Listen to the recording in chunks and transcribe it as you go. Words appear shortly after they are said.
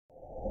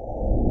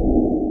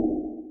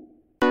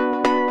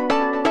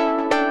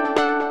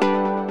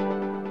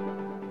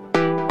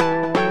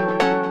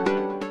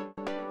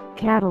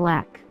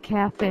Cadillac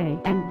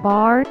Café and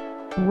Bar,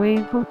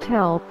 Wave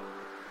Hotel.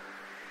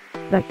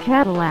 The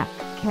Cadillac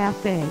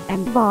Café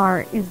and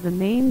Bar is the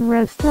main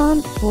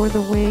restaurant for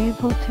the Wave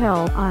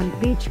Hotel on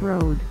Beach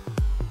Road.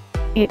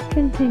 It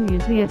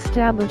continues the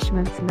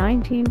establishment's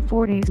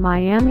 1940s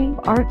Miami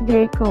Art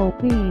Deco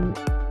theme,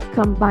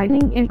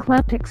 combining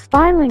eclectic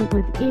styling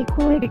with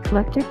equally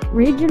eclectic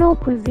regional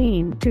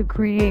cuisine to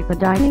create a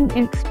dining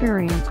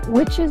experience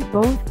which is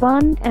both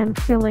fun and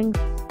filling.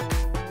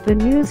 The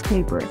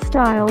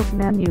newspaper-styled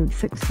menu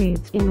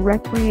succeeds in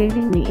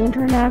recreating the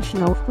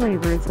international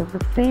flavors of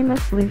the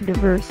famously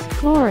diverse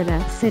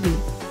Florida city,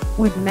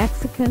 with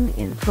Mexican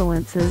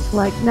influences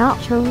like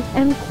nachos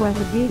and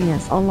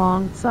quesadillas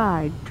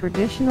alongside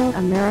traditional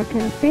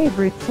American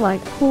favorites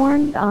like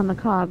corn on the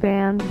cob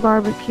and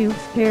barbecue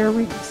spare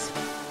ribs.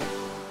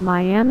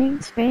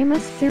 Miami's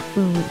famous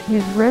seafood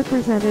is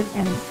represented,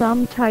 and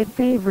some Thai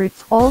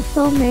favorites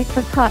also make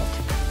the cut,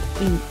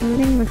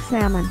 including the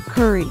salmon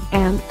curry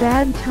and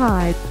pad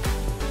thai.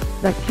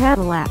 The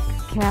Cadillac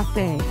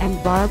Café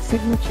and Bar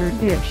signature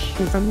dish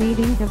is a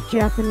meeting of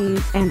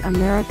Japanese and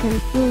American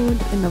food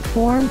in the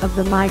form of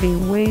the mighty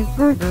Wave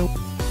Burger,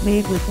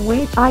 made with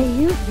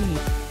Wagyu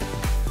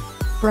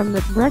beef. From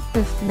the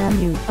breakfast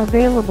menu,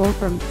 available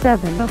from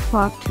 7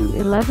 o'clock to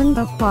 11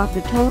 o'clock,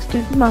 the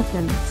toasted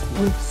muffins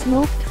with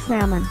smoked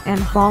salmon and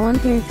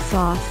hollandaise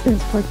sauce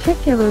is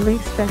particularly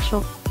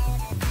special.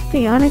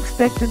 The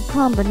unexpected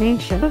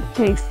combination of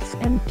tastes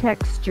and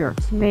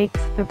textures makes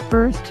the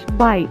first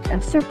bite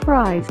a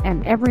surprise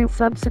and every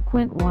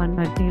subsequent one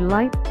a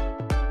delight.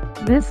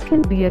 This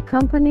can be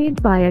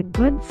accompanied by a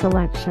good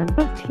selection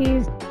of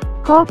teas,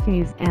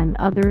 coffees and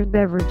other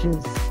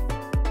beverages.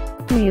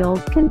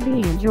 Meals can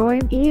be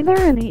enjoyed either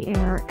in the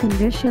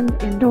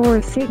air-conditioned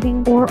indoor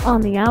seating or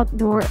on the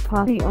outdoor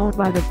patio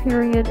by the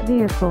period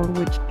vehicle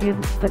which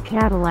gives the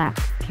Cadillac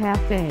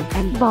Café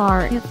and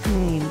Bar its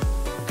name.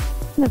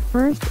 The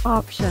first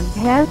option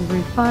has a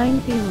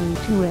refined feeling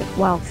to it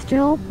while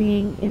still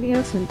being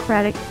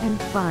idiosyncratic and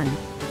fun.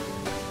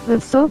 The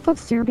sofa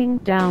serving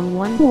down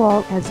one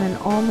wall has an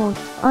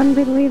almost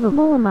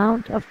unbelievable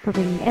amount of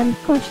cushioning and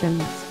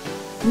cushions,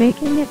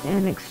 making it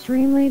an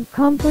extremely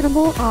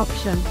comfortable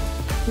option,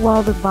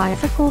 while the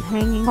bicycle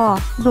hanging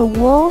off the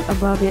wall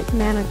above it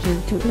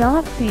manages to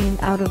not seem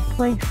out of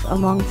place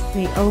amongst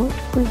the haute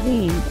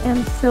cuisine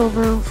and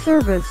silver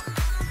service.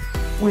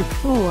 With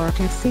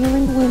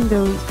floor-to-ceiling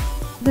windows,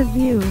 the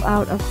view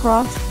out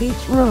across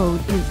Beach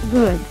Road is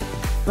good,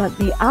 but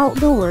the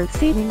outdoor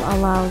seating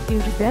allows you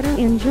to better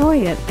enjoy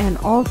it and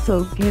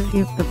also gives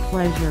you the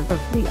pleasure of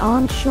the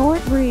onshore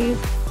breeze.